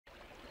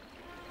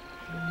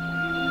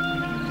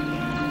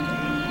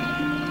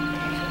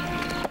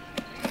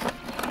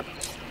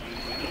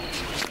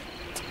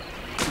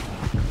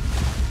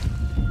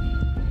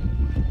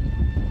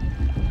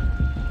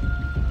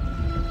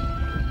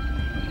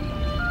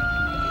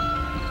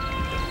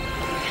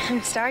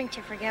I'm starting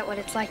to forget what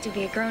it's like to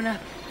be a grown-up.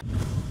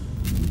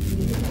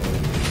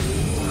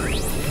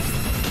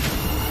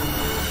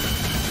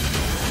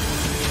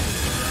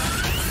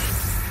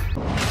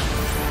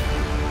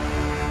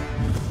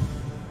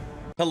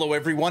 Hello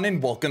everyone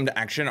and welcome to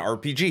Action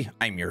RPG.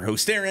 I'm your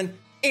host Aaron,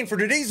 and for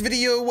today's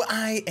video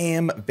I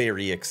am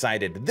very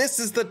excited. This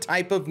is the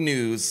type of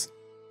news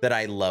that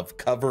I love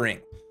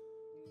covering.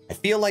 I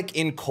feel like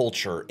in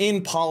culture,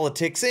 in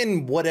politics,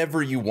 in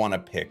whatever you want to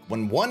pick,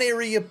 when one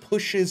area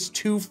pushes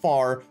too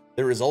far,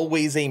 there is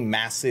always a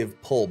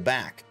massive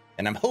pullback.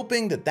 And I'm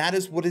hoping that that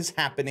is what is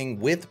happening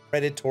with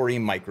predatory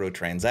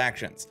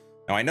microtransactions.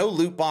 Now I know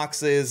loot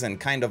boxes and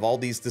kind of all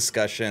these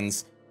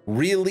discussions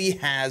really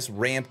has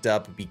ramped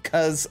up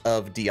because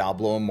of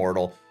Diablo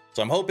Immortal.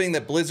 So I'm hoping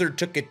that Blizzard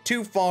took it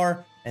too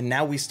far and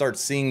now we start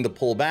seeing the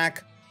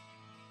pullback.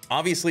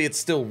 Obviously, it's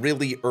still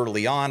really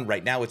early on.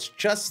 Right now, it's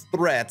just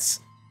threats,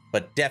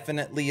 but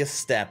definitely a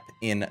step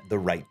in the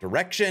right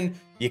direction.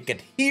 You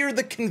could hear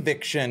the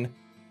conviction,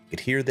 you could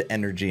hear the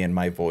energy in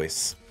my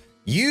voice.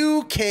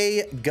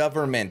 UK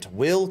government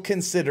will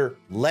consider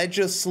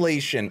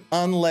legislation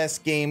unless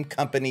game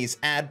companies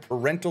add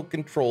parental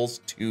controls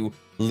to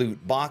loot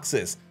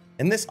boxes.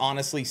 And this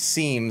honestly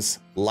seems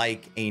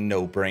like a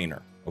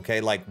no-brainer,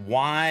 okay? Like,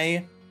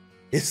 why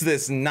is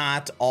this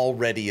not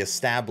already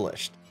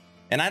established?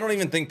 And I don't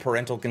even think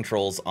parental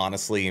controls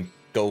honestly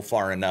go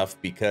far enough,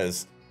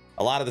 because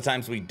a lot of the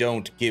times we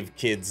don't give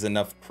kids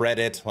enough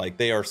credit. Like,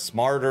 they are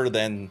smarter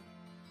than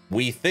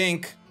we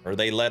think, or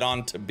they let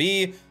on to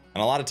be.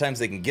 And a lot of times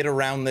they can get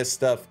around this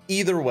stuff.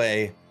 Either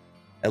way,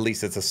 at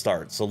least it's a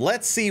start. So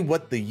let's see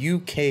what the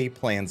UK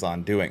plans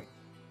on doing.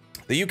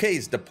 The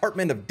UK's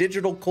Department of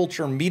Digital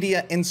Culture,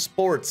 Media and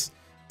Sports,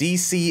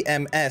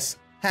 DCMS,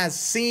 has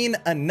seen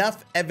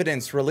enough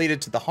evidence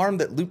related to the harm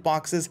that loot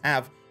boxes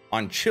have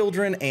on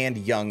children and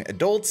young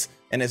adults,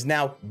 and is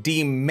now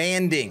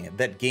demanding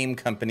that game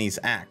companies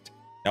act.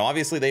 Now,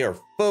 obviously, they are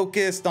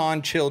focused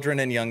on children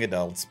and young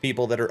adults,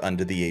 people that are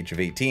under the age of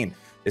 18.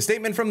 A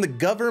statement from the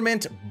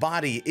government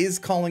body is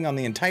calling on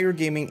the entire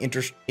gaming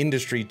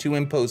industry to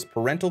impose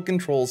parental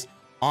controls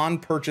on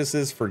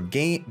purchases for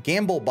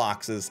gamble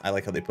boxes. I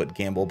like how they put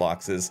gamble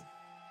boxes,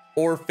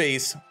 or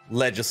face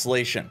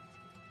legislation.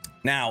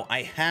 Now,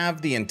 I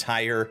have the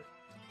entire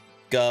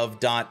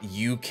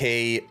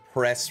gov.uk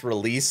press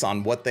release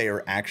on what they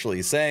are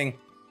actually saying.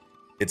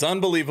 It's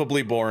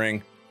unbelievably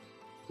boring,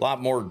 a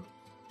lot more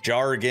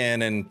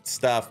jargon and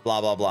stuff,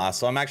 blah, blah, blah.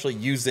 So I'm actually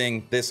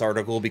using this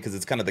article because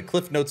it's kind of the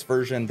Cliff Notes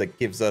version that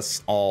gives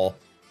us all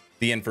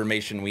the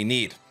information we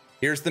need.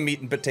 Here's the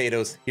meat and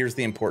potatoes. Here's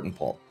the important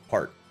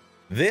part.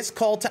 This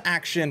call to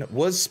action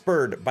was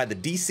spurred by the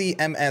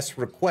DCMS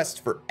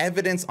request for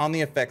evidence on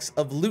the effects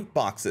of loot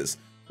boxes,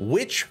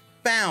 which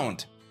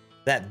found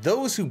that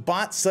those who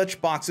bought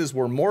such boxes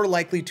were more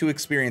likely to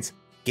experience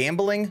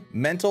gambling,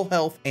 mental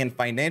health, and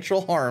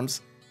financial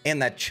harms, and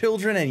that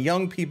children and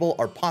young people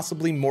are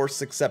possibly more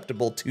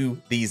susceptible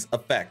to these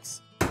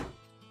effects.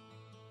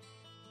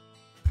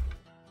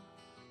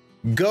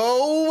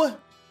 Go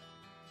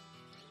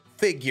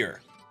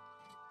figure.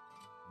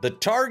 The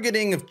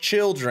targeting of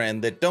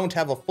children that don't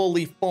have a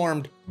fully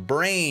formed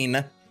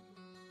brain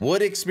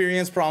would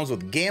experience problems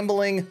with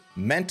gambling,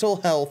 mental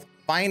health,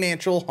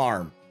 financial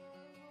harm,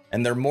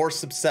 and they're more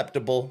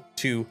susceptible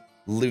to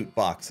loot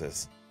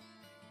boxes.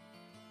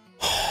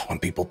 When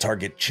people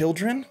target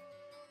children,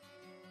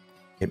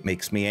 it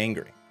makes me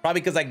angry. Probably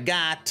because I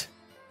got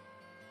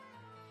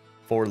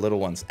 4 little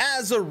ones.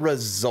 As a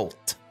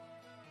result,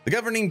 the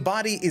governing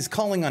body is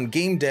calling on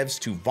game devs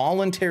to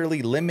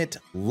voluntarily limit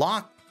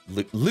lockbox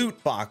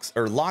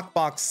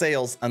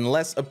sales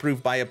unless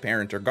approved by a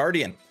parent or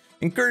guardian,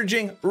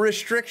 encouraging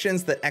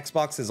restrictions that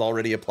Xbox has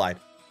already applied.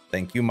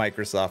 Thank you,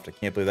 Microsoft. I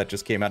can't believe that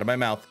just came out of my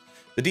mouth.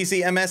 The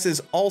DCMS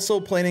is also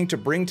planning to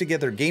bring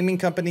together gaming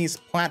companies,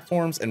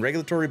 platforms, and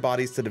regulatory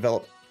bodies to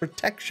develop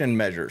protection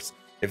measures.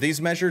 If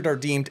these measures are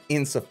deemed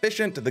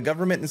insufficient, the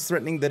government is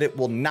threatening that it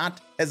will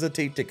not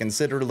hesitate to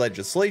consider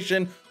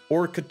legislation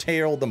or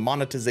curtail the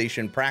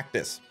monetization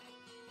practice.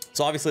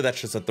 So obviously that's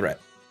just a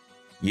threat.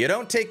 You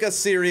don't take us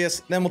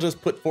serious, then we'll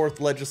just put forth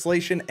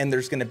legislation and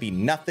there's going to be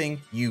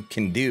nothing you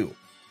can do.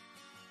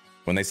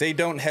 When they say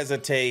don't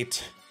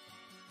hesitate,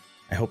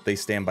 I hope they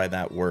stand by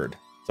that word.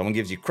 Someone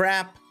gives you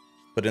crap,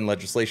 put in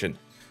legislation.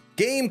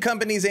 Game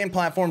companies and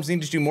platforms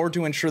need to do more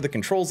to ensure the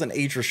controls and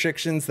age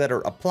restrictions that are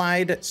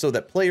applied so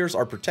that players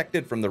are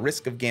protected from the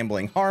risk of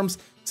gambling harms,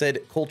 said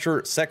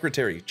Culture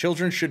Secretary.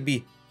 Children should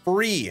be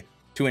free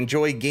to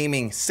enjoy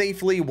gaming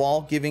safely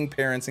while giving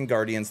parents and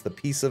guardians the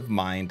peace of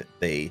mind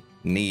they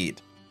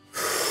need.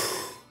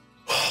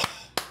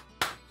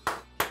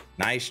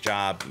 Nice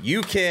job,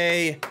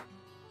 UK.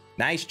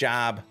 Nice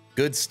job.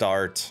 Good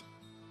start.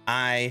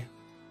 I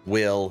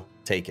will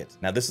take it.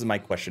 Now, this is my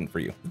question for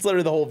you. It's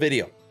literally the whole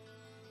video.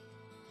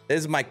 This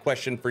is my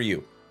question for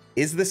you.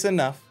 Is this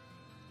enough?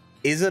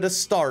 Is it a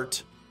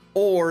start?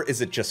 Or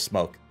is it just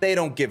smoke? They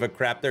don't give a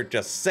crap. They're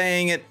just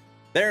saying it.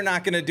 They're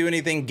not going to do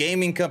anything.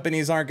 Gaming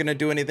companies aren't going to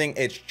do anything.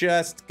 It's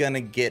just going to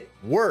get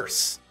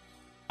worse.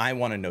 I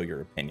want to know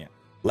your opinion.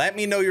 Let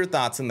me know your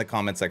thoughts in the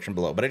comment section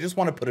below, but I just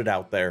want to put it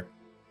out there.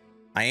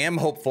 I am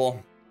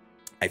hopeful.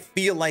 I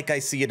feel like I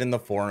see it in the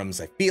forums.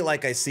 I feel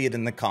like I see it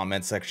in the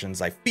comment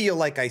sections. I feel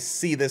like I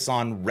see this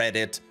on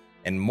Reddit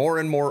and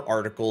more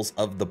articles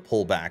of the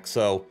pullback.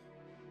 So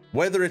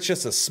whether it's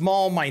just a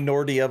small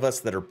minority of us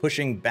that are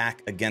pushing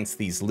back against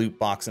these loot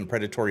box and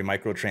predatory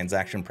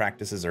microtransaction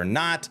practices or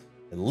not,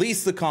 at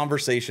least the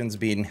conversation's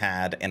being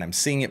had, and I'm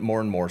seeing it more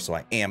and more, so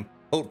I am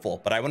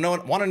hopeful. But I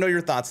want to know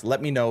your thoughts.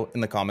 Let me know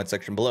in the comment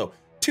section below.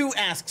 2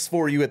 asks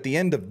for you at the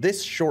end of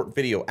this short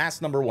video.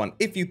 Ask number 1,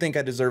 if you think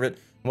I deserve it.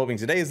 I'm hoping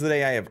today is the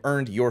day I have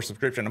earned your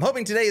subscription. I'm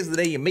hoping today is the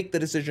day you make the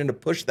decision to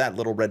push that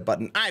little red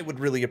button. I would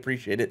really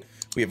appreciate it.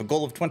 We have a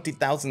goal of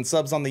 20,000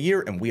 subs on the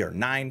year, and we are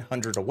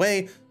 900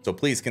 away, so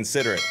please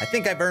consider it. I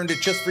think I've earned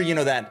it just for, you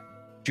know, that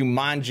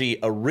Jumanji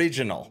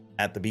original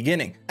at the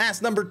beginning.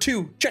 Ask number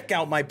 2, check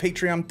out my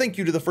Patreon. Thank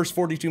you to the first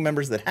 42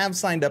 members that have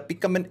signed up.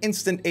 Become an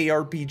instant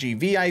ARPG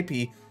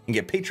VIP and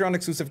get Patreon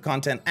exclusive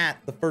content at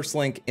the first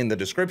link in the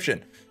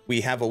description.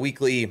 We have a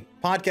weekly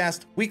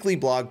podcast, weekly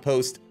blog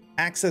post,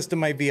 access to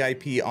my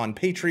VIP on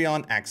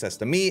Patreon, access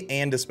to me,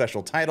 and a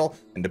special title.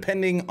 And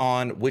depending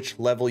on which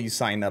level you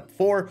sign up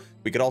for,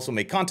 we could also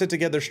make content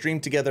together, stream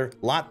together,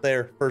 lot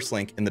there, first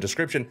link in the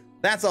description.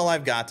 That's all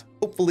I've got.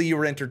 Hopefully you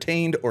were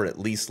entertained or at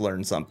least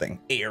learned something.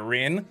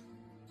 Aaron,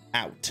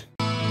 out.